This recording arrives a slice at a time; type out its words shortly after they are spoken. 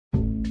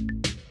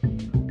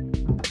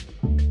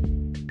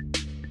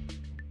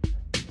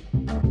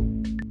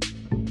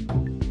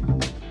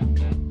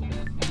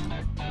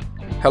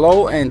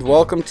Hello and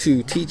welcome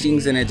to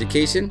Teachings in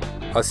Education,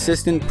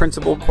 Assistant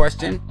Principal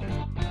question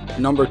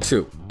number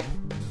 2.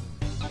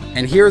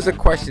 And here's a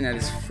question that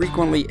is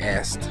frequently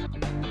asked.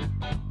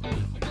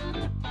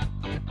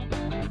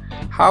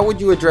 How would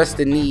you address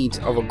the needs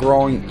of a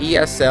growing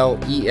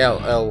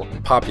ESL/ELL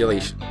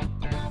population?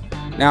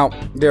 Now,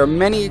 there are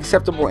many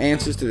acceptable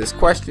answers to this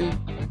question,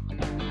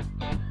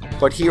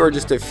 but here are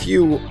just a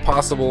few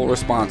possible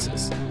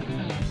responses.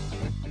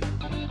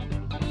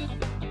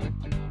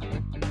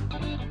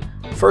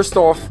 First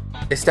off,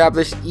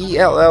 establish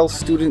ELL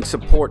student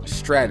support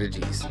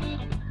strategies.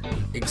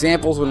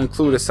 Examples would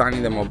include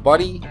assigning them a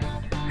buddy,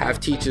 have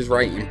teachers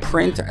write in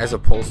print as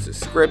opposed to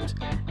script,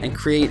 and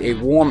create a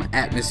warm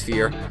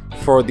atmosphere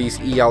for these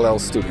ELL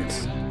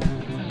students.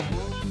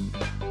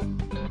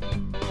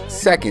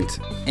 Second,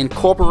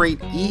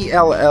 incorporate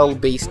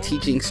ELL-based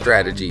teaching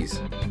strategies.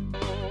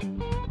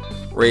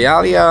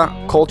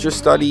 Realia, culture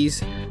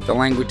studies, the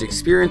language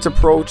experience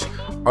approach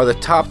are the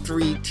top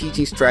 3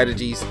 teaching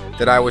strategies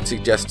that I would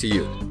suggest to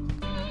you.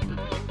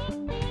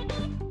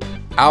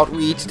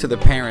 Outreach to the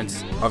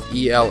parents of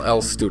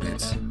ELL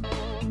students.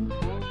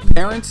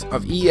 Parents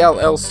of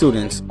ELL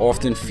students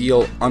often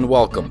feel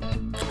unwelcome.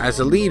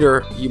 As a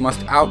leader, you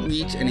must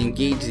outreach and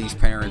engage these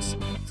parents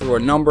through a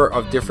number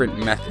of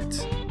different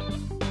methods.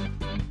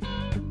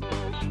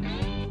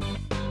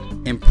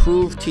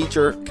 Improve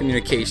teacher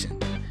communication.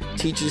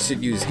 Teachers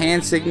should use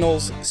hand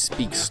signals,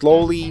 speak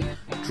slowly,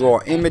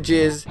 draw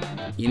images,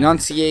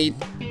 enunciate,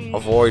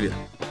 avoid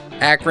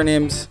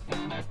acronyms,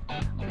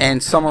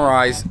 and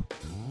summarize.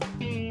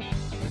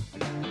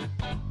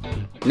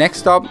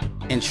 Next up,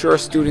 ensure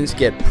students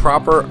get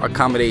proper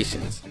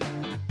accommodations.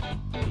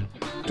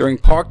 During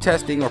PARCC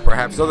testing or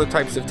perhaps other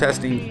types of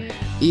testing,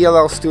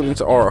 ELL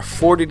students are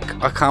afforded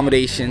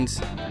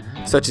accommodations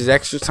such as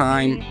extra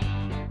time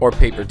or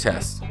paper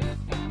tests.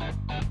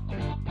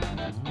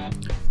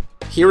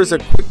 Here is a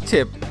quick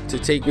tip to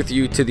take with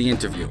you to the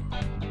interview.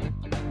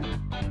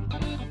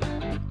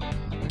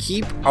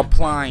 Keep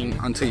applying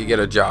until you get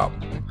a job.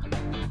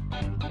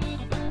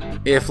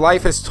 If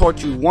life has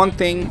taught you one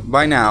thing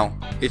by now,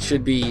 it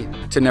should be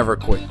to never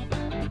quit.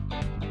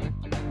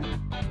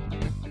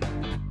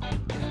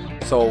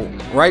 So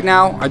right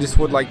now, I just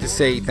would like to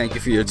say thank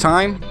you for your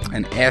time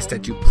and ask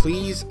that you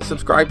please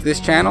subscribe to this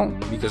channel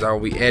because I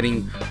will be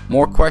adding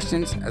more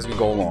questions as we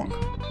go along.